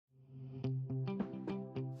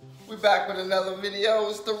We back with another video.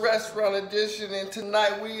 It's the restaurant edition, and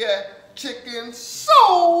tonight we at Chicken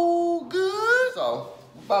So Good. So,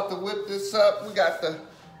 we're about to whip this up. We got the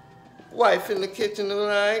wife in the kitchen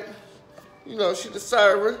tonight. You know, she the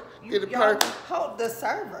server. Get it perfect. Hold the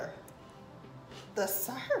server. The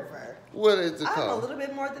server. What is it called? I'm a little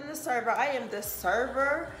bit more than the server. I am the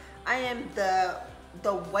server. I am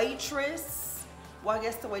the waitress. Well, I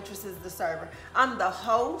guess the waitress is the server. I'm the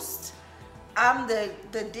host. I'm the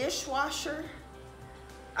dishwasher.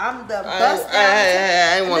 I'm the bus down.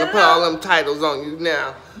 I ain't want to put all them titles on you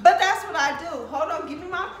now. But that's what I do. Hold on, give me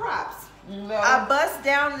my props. You know, I bust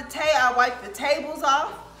down the table. I wipe the tables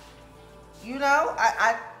off. You know,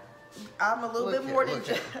 I'm a little bit more than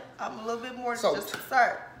just. I'm a little bit more than just a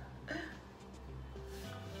server.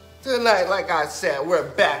 Tonight, like I said, we're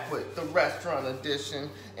back with the restaurant edition,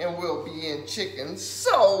 and we'll be in Chicken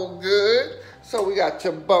So Good. So we got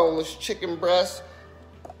your boneless chicken breasts.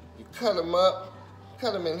 You cut them up,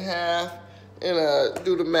 cut them in half, and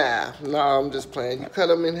do the math. No, I'm just playing. You cut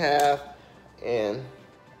them in half, and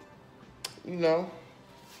you know,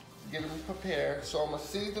 get them prepared. So I'm gonna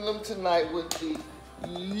season them tonight with the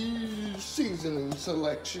seasoning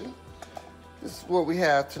selection. This is what we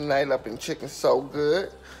have tonight up in Chicken So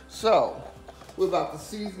Good. So, we're about to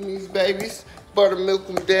season these babies, buttermilk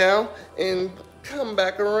them down, and come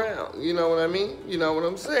back around. You know what I mean? You know what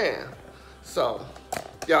I'm saying? So,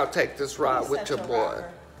 y'all take this ride with your boy.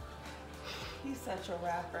 Rapper. He's such a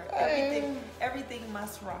rapper. Hey. Everything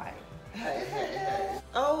must ride. Hey.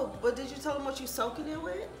 Oh, but did you tell him what you soaking it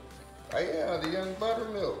with? Oh yeah, the young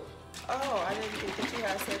buttermilk. Oh, I didn't think that you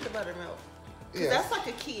had said the buttermilk. Because that's like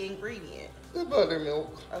a key ingredient. The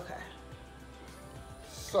buttermilk. Okay.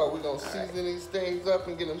 So we're going to season these things up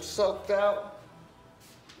and get them soaked out.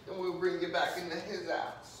 And we'll bring you back into his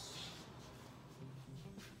house.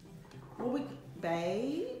 Well,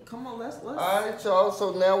 babe, come on, let's. All right, y'all.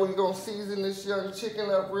 So now we're going to season this young chicken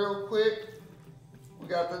up real quick. We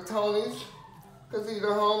got the Tonys, because he's the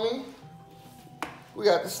homie. We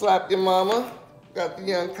got the Slap Your Mama. Got the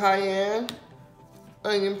young cayenne,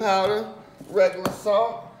 onion powder, regular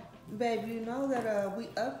salt. Babe, you know that we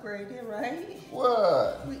upgraded, right?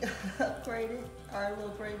 What? We upgraded our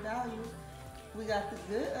little great value. We got the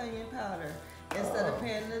good onion powder. Instead of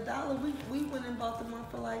paying $1, we went and bought them up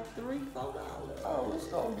for like $3-4. Oh, it's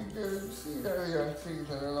gonna be good. You see that young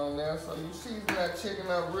seasoning on there. So you season that chicken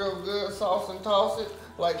up real good, sauce and toss it,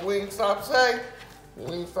 like Wingstop say.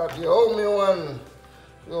 Wingstop, your oatmeal one.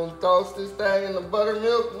 You're gonna toss this thing in the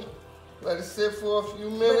buttermilk. Let it sit for a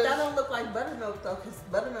few minutes. But that don't look like buttermilk though, because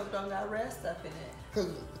buttermilk don't got red stuff in it. Cause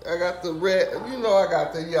I got the red, you know I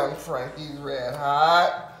got the young Frankie's Red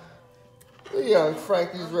Hot. The young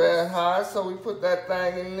Frankie's Red Hot, so we put that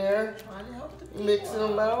thing in there. Trying to help the people. Mix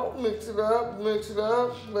them out, mix it up, let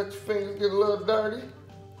your fingers get a little dirty.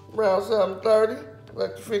 Around 7:30, let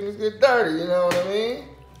your fingers get dirty, you know what I mean?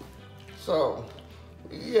 So,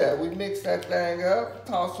 yeah, we mix that thing up,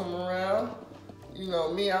 toss them around. You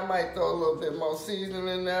know me, I might throw a little bit more seasoning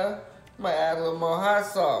in there. Might add a little more hot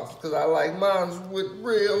sauce, because I like mine with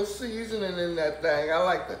real seasoning in that thing. I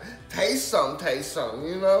like to taste something,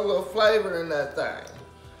 you know, a little flavor in that thing.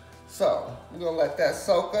 So, we're going to let that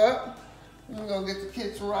soak up. We're going to get the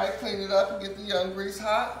kitchen right, clean it up, and get the young grease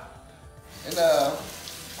hot. And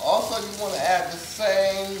also you want to add the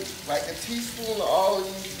same, like a teaspoon of all of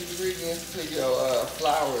these ingredients to your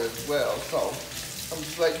flour as well. So, I'm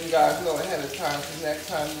just letting you guys know ahead of time, because next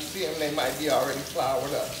time you see them, they might be already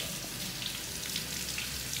floured up.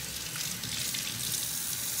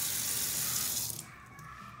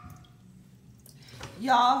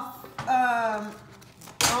 Y'all, I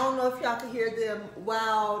don't know if y'all can hear them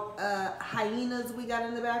wild hyenas we got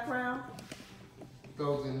in the background.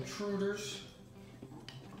 Those intruders.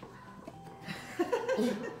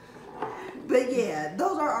 But yeah,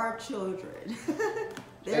 those are our children.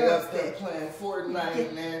 They up there playing Fortnite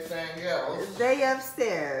and everything else. They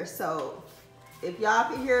upstairs, so if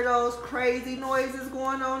y'all can hear those crazy noises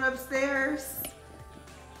going on upstairs,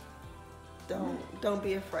 don't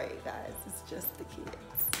be afraid, guys. It's just the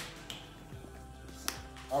kids.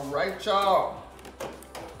 All right, y'all.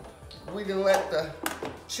 We done let the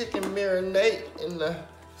chicken marinate in the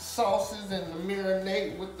sauces and the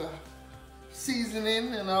marinate with the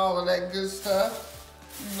seasoning and all of that good stuff.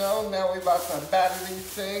 You know, now we about to batter these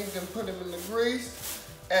things and put them in the grease.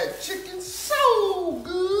 And Chicken So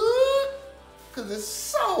Good, cause it's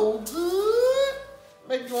so good.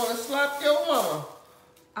 Make you wanna slap your mama.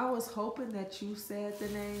 I was hoping that you said the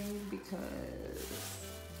name because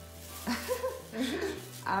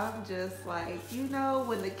I'm just like, you know,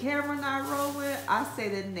 when the camera not rolling, I say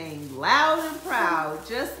the name loud and proud,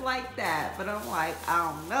 just like that. But I'm like,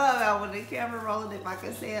 I don't know about when the camera rolling if I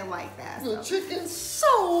can say it like that. The chicken's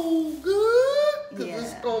so good. Because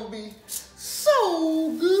it's going to be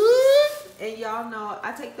so good. And y'all know,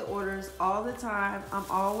 I take the orders all the time. I'm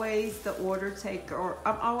always the order taker, or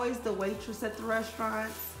I'm always the waitress at the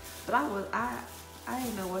restaurants. But I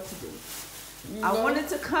didn't know what to do. You know? I wanted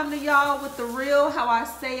to come to y'all with the real, how I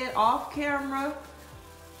say it off camera,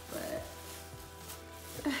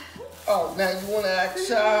 but. Oh, now you want to act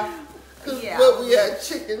shy? Yeah. But we had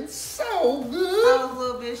chicken so good. I was a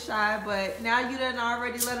little bit shy, but now you done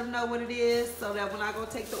already let them know what it is, so that when I go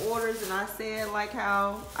take the orders and I say it like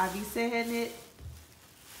how I be saying it,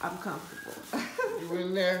 I'm comfortable. You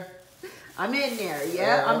in there? I'm in there,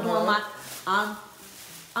 yeah. I'm doing my,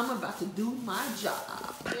 I'm about to do my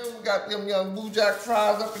job. Yeah, we got them young Blue Jack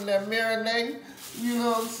fries up in there marinating. You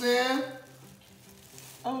know what I'm saying?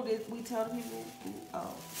 Oh, did we tell the people?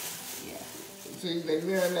 Oh, yeah. See, they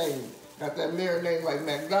marinating. Got that marinating like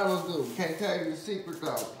McDonald's do. Can't tell you the secret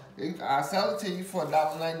though. I sell it to you for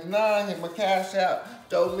 $1.99. Hit my cash out.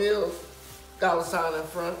 Joe Mills, $sign in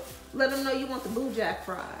front. Let them know you want the Blue Jack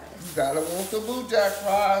fries. You gotta want the Blue Jack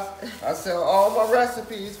fries. I sell all my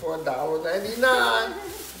recipes for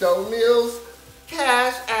 $1.99. Joe Mills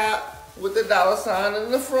cash app with the $sign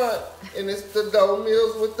in the front. And it's the Joe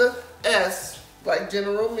Mills with the S, like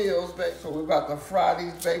General Mills, baby. So we're about to fry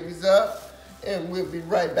these babies up. And we'll be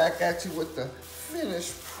right back at you with the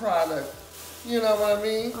finished product. You know what I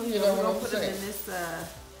mean? Oh, you know what I'm put saying? Them in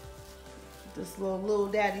this little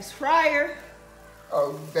daddy's fryer.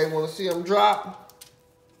 Oh, they want to see them drop?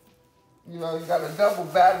 You know, you got to double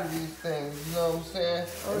batter these things. You know what I'm saying?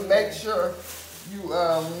 Oh, and make sure you,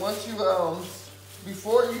 once you,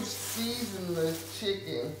 before you season the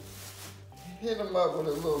chicken, hit them up with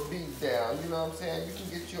a little beat down. You know what I'm saying? You can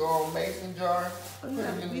get your own mason jar. Oh, you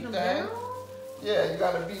gotta beat them down? Yeah, you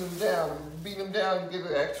gotta beat them down. Beat them down and get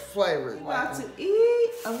an extra flavor. We about to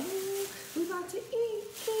eat. Oh, we about to eat.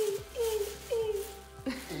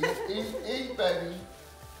 Eat, baby.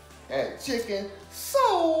 And chicken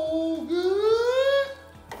so good.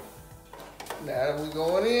 Now we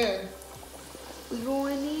going in. We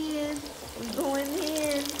going in. We going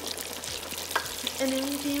in. And then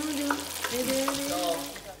we do.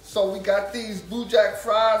 So we got these Blue Jack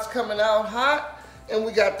fries coming out hot. And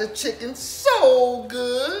we got the chicken so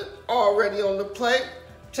good already on the plate.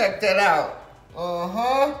 Check that out.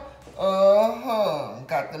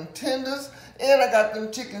 Got them tenders and I got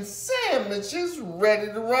them chicken sandwiches ready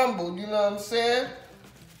to rumble. You know what I'm saying?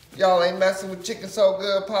 Y'all ain't messing with chicken so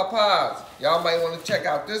good, Popeyes. Y'all might want to check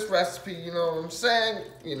out this recipe. You know what I'm saying?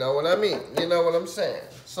 You know what I mean? You know what I'm saying?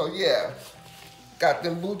 So yeah, got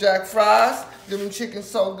them Blue Jack fries, them chicken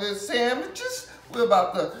so good sandwiches. We're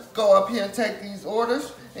about to go up here and take these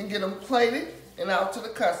orders and get them plated and out to the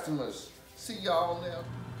customers. See y'all now.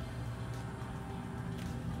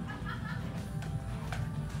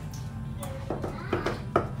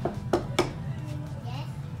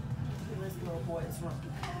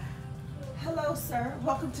 Hello, sir.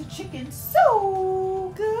 Welcome to Chicken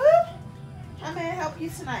So Good. How may I help you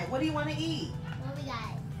tonight? What do you want to eat? What we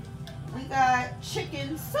got? We got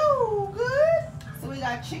chicken so good. So we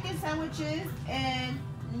got chicken sandwiches and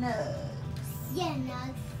nugs. Yeah,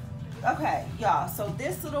 nugs. Okay, y'all. So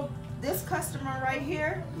this customer right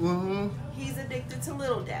here, he's addicted to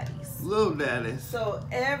Little Daddies. Little Daddies. So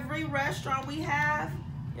every restaurant we have,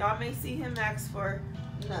 y'all may see him ask for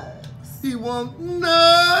nugs. He wants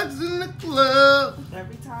nugs in the club.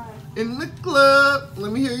 Every time. In the club.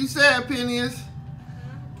 Let me hear you say it, Phineas.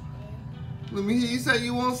 Let me hear you say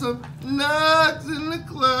you want some nugs in the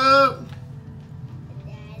club.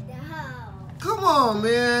 Come on,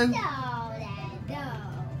 man.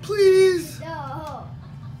 Please.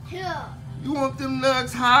 You want them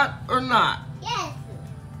nugs hot or not? Yes.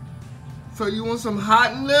 So you want some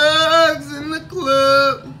hot nugs in the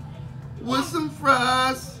club with some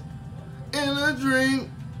fries and a drink?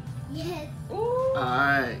 Yes. Ooh. All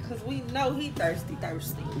right. Because we know he thirsty.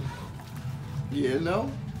 You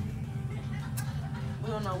know? We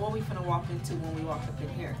don't know what we finna walk into when we walk up in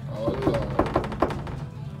here. Oh, Lord.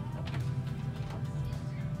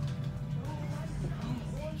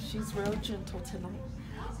 She's real gentle tonight.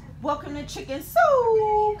 Welcome to Chicken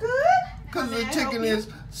So Good. Because the chicken is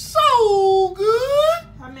so good.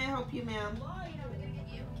 How may I help you, ma'am?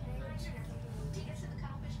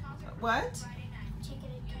 What?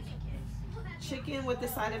 Chicken with the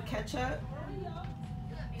side of ketchup.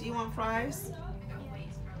 Do you want fries?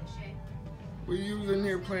 Were you in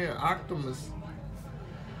here playing Optimus?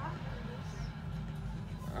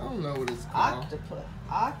 don't know what it's called. Octopus.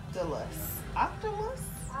 Octolus?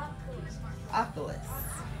 Oculus.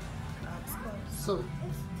 So,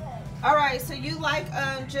 All right, so you like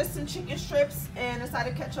just some chicken strips and a side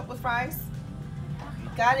of ketchup with fries?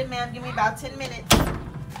 Got it, ma'am. Give me about 10 minutes.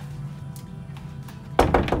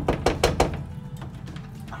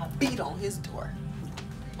 I beat on his door.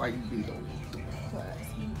 why you beat on me? Because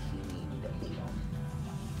he needed to beat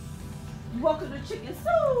on. Welcome to Chicken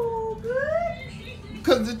So Good.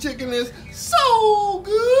 Because the chicken is so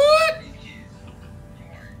good.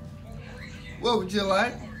 What would you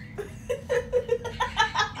like?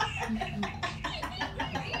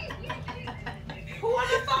 Who on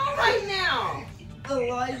the phone right now?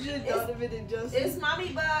 Elijah, Donovan, and Justin. It's Mommy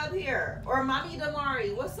Bub here. Or Mommy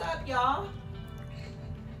Damari. What's up, y'all?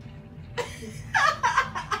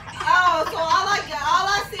 Oh, so all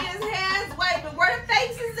I see is hands waving. Where the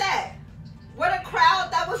faces at? Where the crowd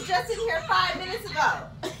that was just in here 5 minutes ago?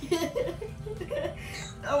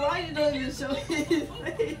 Elijah don't even show his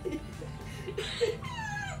face.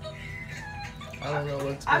 I don't know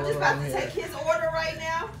what's I'm going just about on to here. take his order right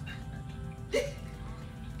now.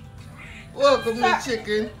 Welcome Sir, to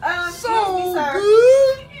chicken. excuse me, So sir.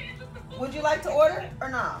 good. Would you like to order or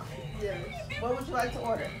not? Yes. What would you like to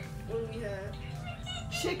order? What do we have?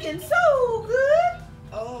 Chicken so good.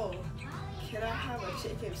 Oh, can I have a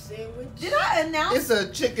chicken sandwich? Did I announce? It's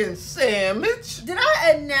a chicken sandwich. Did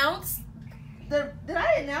I announce? Did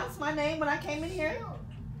I announce my name when I came in here?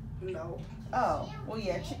 No. Oh, well,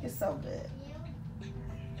 yeah, chicken's so good.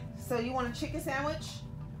 So you want a chicken sandwich?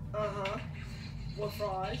 Uh-huh. With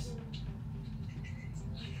fries.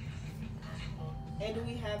 And do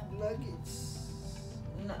we have nuggets?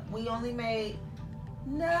 No, we only made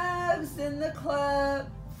nugs in the club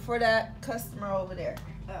for that customer over there,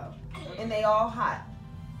 Oh. and they all hot.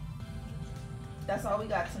 That's all we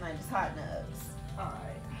got tonight, just hot nugs.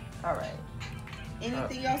 Alright. All right.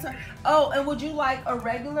 Anything else? Sir? Oh, and would you like a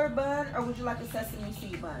regular bun or would you like a sesame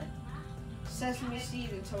seed bun? Sesame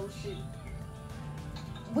seed and toasted.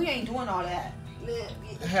 We ain't doing all that.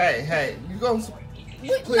 Hey, you gonna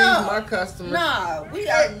please no. my customers? No, we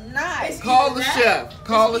are not. Call the chef.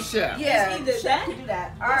 Call the chef. Yeah, It's either chef that- can do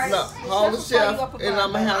that. All right. No, call the will fry you chef, up a and bun,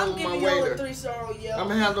 I'ma but handle I'm my giving y'all a waiter. 3-star on Yelp. I'm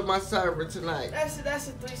gonna handle my server tonight. That's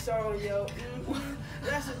a 3-star on Yelp.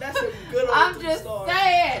 That's a good old I'm 3-star. just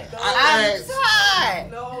saying. No, I'm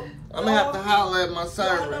tired. No. I'm gonna have to holler at my Our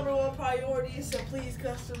server. number one priority is to please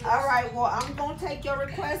customers. All right. Well, I'm gonna take your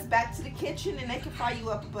request back to the kitchen, and they can fry you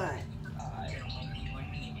up a bun.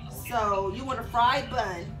 So you want a fried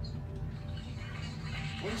bun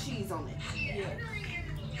and cheese on it, Yes.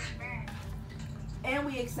 and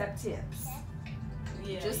we accept tips.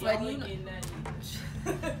 Yeah, Just y'all letting you ain't know. getting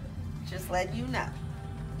that. Just letting you know.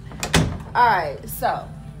 All right, so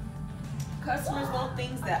customers want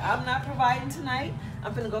things that I'm not providing tonight.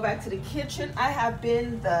 I'm gonna go back to the kitchen. I've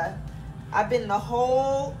been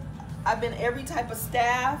every type of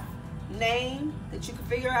staff name that you can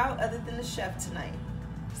figure out other than the chef tonight.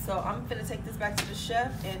 So I'm gonna take this back to the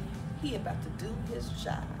chef, and he about to do his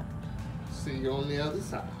job. See you on the other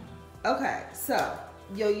side. Okay, so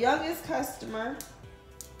your youngest customer,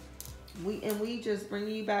 we just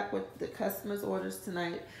bringing you back with the customer's orders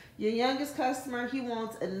tonight. Your youngest customer, he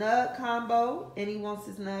wants a nug combo, and he wants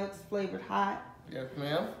his nugs flavored hot. Yes,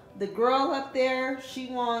 ma'am. The girl up there, she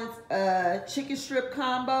wants a chicken strip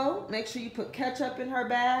combo. Make sure you put ketchup in her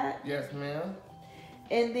bag. Yes, ma'am.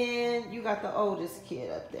 And then you got the oldest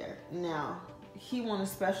kid up there. Now, he want a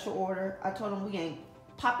special order. I told him we ain't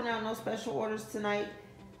popping out no special orders tonight,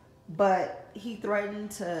 but he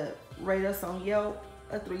threatened to rate us on Yelp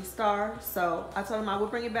a 3-star. So I told him I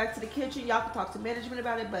would bring it back to the kitchen. Y'all can talk to management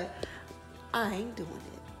about it, but I ain't doing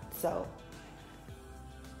it. So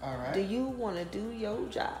All right. do you want to do your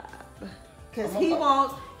job? Because I'm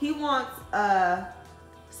he wants a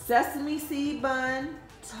sesame seed bun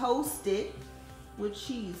toasted with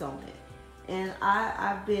cheese on it. And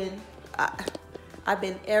I've been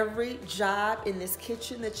every job in this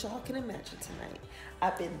kitchen that y'all can imagine tonight.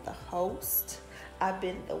 I've been the host. I've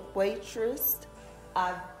been the waitress.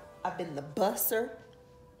 I've been the busser.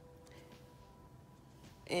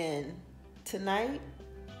 And tonight,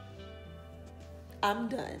 I'm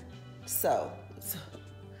done. So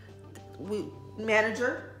we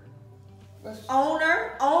manager,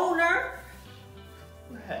 owner.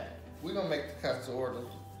 Hey, we gonna make the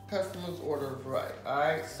customers orders right. All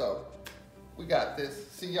right, so we got this.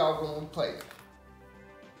 See y'all when we play.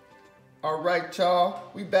 All right, y'all.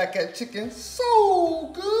 We back at Chicken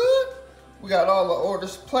So Good. We got all the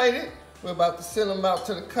orders plated. We're about to send them out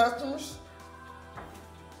to the customers.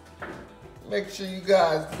 Make sure you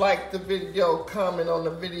guys like the video, comment on the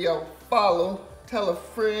video, follow, tell a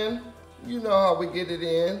friend. You know how we get it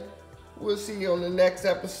in. We'll see you on the next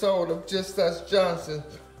episode of Just Us Johnson's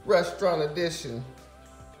Restaurant Edition.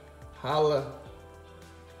 Holla.